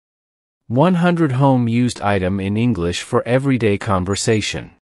100 home used item in English for everyday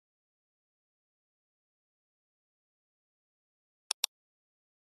conversation.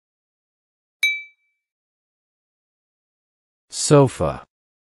 Sofa.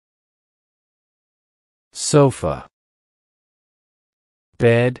 Sofa.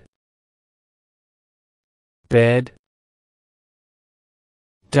 Bed. Bed.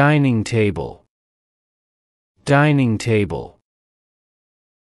 Dining table. Dining table.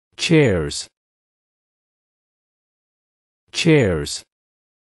 Chairs. Chairs.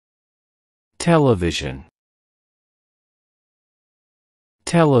 Television.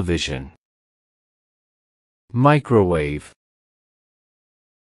 Television. Microwave.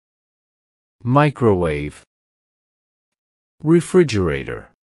 Microwave.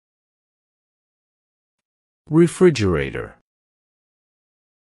 Refrigerator. Refrigerator.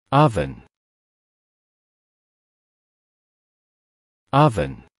 Oven.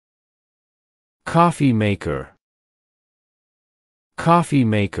 Oven. Coffee maker. Coffee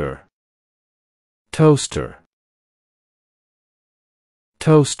maker. Toaster.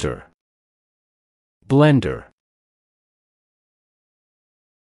 Toaster. Blender.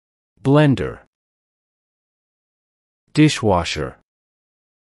 Blender. Dishwasher.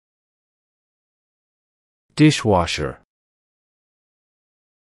 Dishwasher.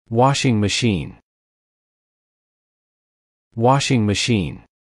 Washing machine. Washing machine.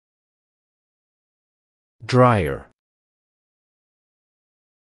 Dryer.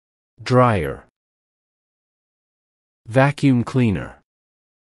 Dryer. Vacuum cleaner.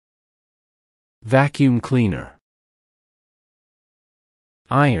 Vacuum cleaner.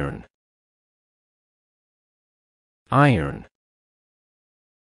 Iron. Iron.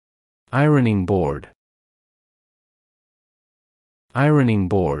 Ironing board. Ironing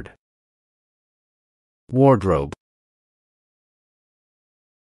board. Wardrobe.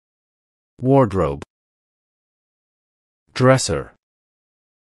 Wardrobe. Dresser.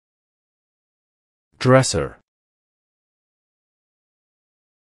 Dresser.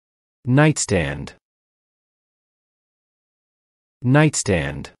 Nightstand.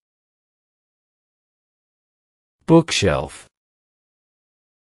 Nightstand. Bookshelf.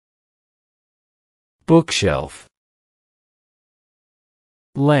 Bookshelf.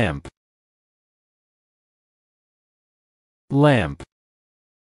 Lamp. Lamp.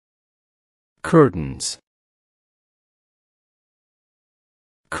 Curtains.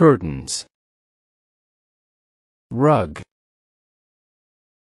 Curtains. Rug.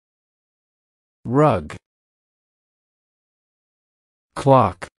 Rug.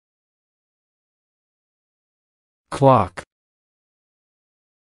 Clock. Clock.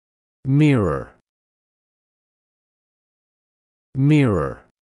 Mirror. Mirror.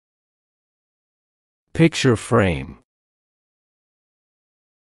 Picture frame.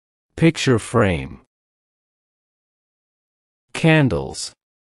 Picture frame. Candles.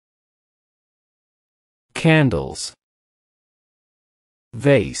 Candles.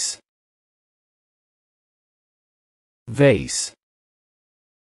 Vase. Vase.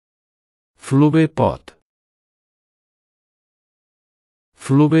 Flubepot.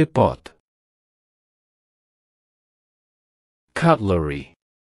 Flubepot. Cutlery.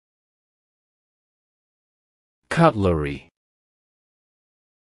 Cutlery.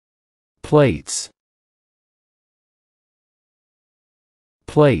 Plates.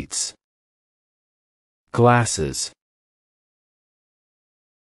 Plates. Glasses.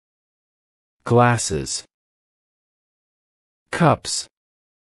 Glasses. Cups.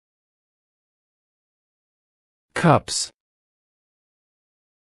 Cups.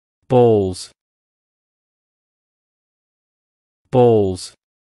 Bowls. Bowls.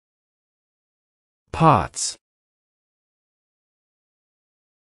 Pots.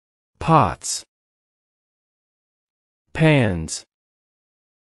 Pots. Pans.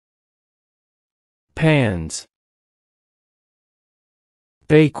 Pans.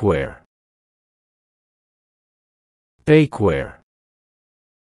 Bakeware. Bakeware.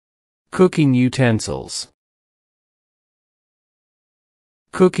 Cooking utensils.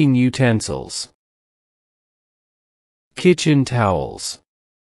 Cooking utensils. Kitchen towels.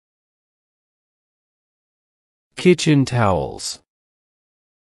 Kitchen towels.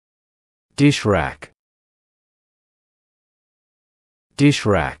 Dish rack. Dish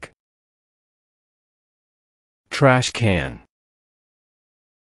rack. Trash can.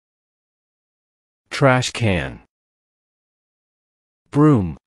 Trash can.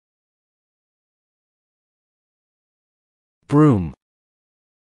 Broom. Broom.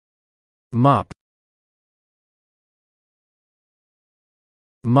 Mop.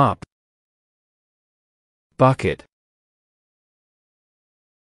 Mop. Bucket.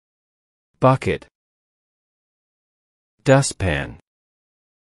 bucket, dustpan,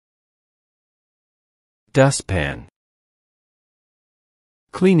 dustpan.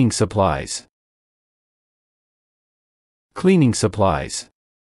 Cleaning supplies, cleaning supplies.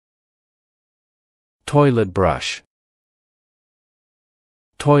 Toilet brush,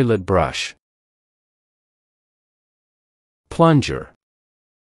 toilet brush. Plunger,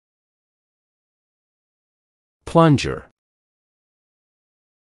 plunger.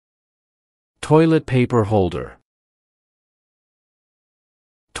 Toilet paper holder,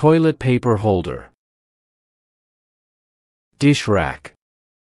 toilet paper holder. Dish rack,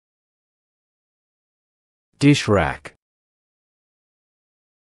 dish rack.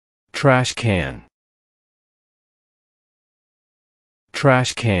 Trash can,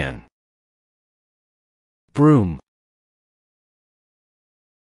 trash can. Broom,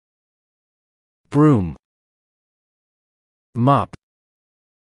 broom. Mop,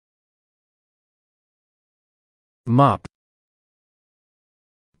 mop.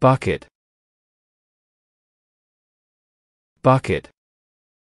 Bucket, bucket.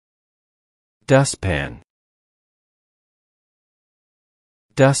 Dustpan,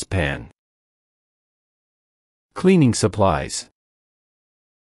 dustpan. Cleaning supplies,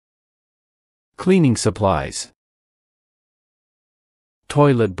 cleaning supplies.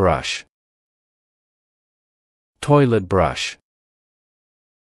 Toilet brush, toilet brush.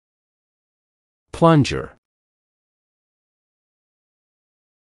 Plunger,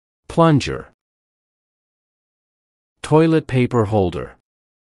 plunger. Toilet paper holder,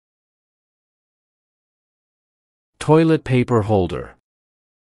 toilet paper holder.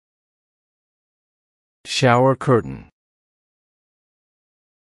 Shower curtain,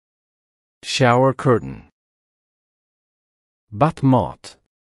 shower curtain. Badmat,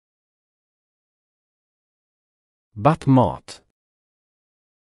 badmat.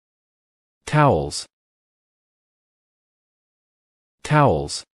 Towels,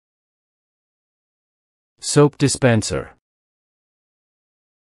 towels. Soap dispenser,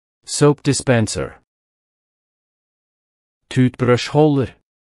 soap dispenser. Toothbrush holder,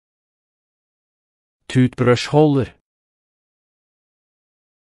 toothbrush holder.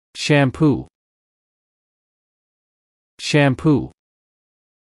 Shampoo, shampoo.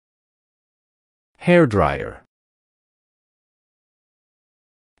 Hairdryer,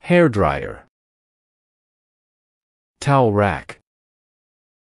 hairdryer. Towel rack,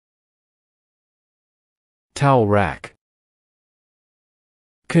 towel rack.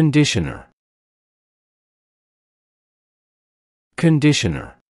 Conditioner,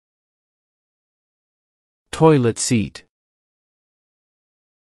 conditioner. Toilet seat,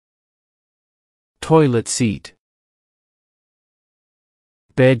 toilet seat.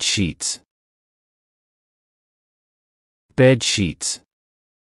 Bed sheets, bed sheets.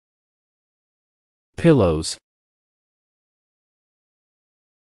 Pillows,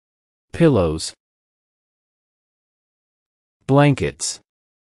 pillows. Blankets,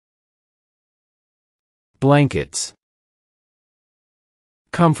 blankets.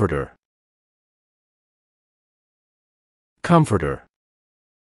 Comforter, comforter.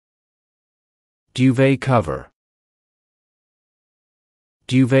 Duvet cover,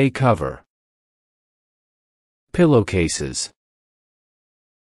 duvet cover. Pillowcases,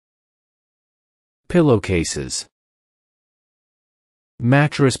 pillowcases.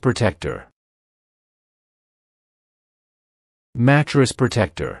 Mattress protector, mattress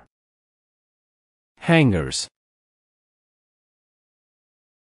protector. Hangers,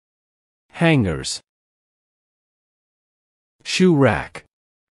 hangers. Shoe rack,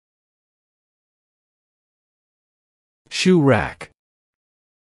 shoe rack.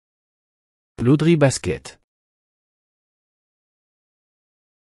 Laundry basket,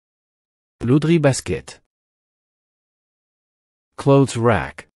 laundry basket. Clothes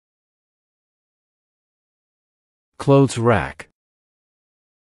rack, clothes rack.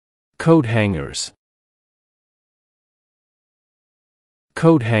 Coat hangers,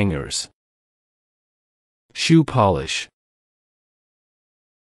 coat hangers. Shoe polish,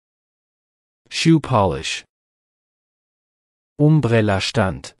 shoe polish. Umbrella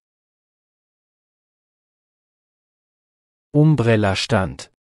stand, umbrella stand.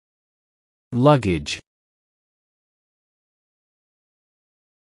 Luggage,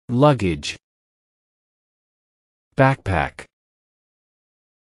 luggage. Backpack,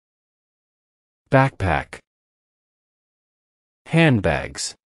 backpack.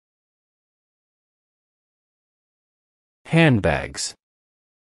 Handbags, handbags.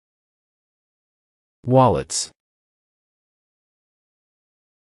 Wallets,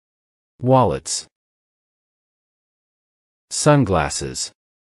 wallets. Sunglasses,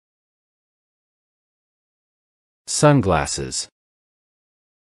 sunglasses,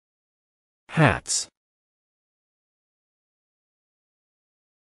 hats,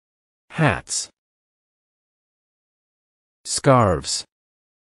 hats, scarves,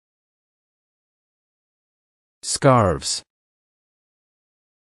 scarves,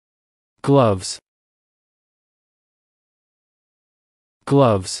 gloves,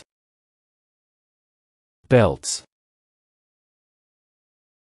 gloves, belts,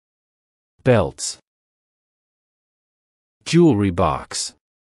 belts, jewelry box,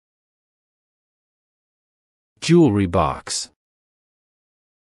 jewelry box,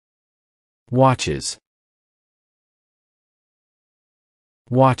 watches,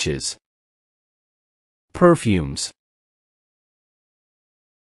 watches, perfumes,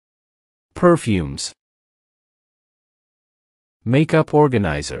 perfumes, makeup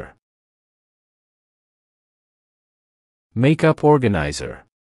organizer, makeup organizer,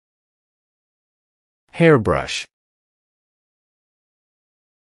 hairbrush,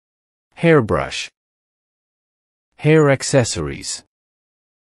 hairbrush, hair accessories,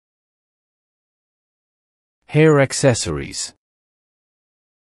 hair accessories,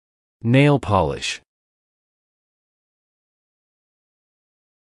 nail polish,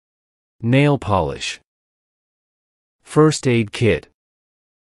 nail polish, first aid kit,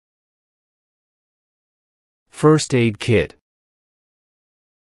 first aid kit,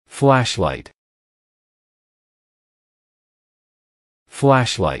 flashlight,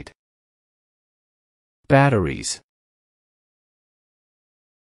 flashlight, batteries,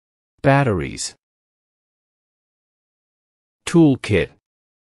 batteries, toolkit,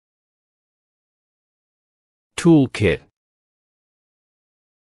 toolkit,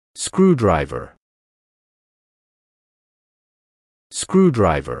 screwdriver,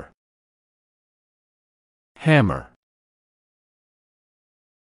 screwdriver, hammer,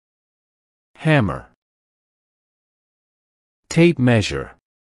 hammer, tape measure,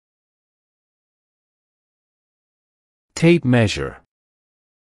 tape measure,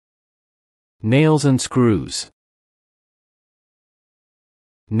 nails and screws,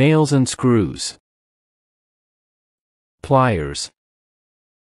 nails and screws, pliers,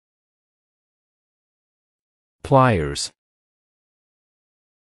 pliers,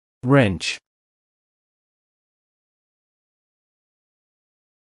 wrench,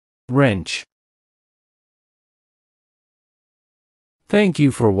 wrench. Thank you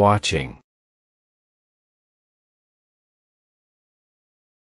for watching.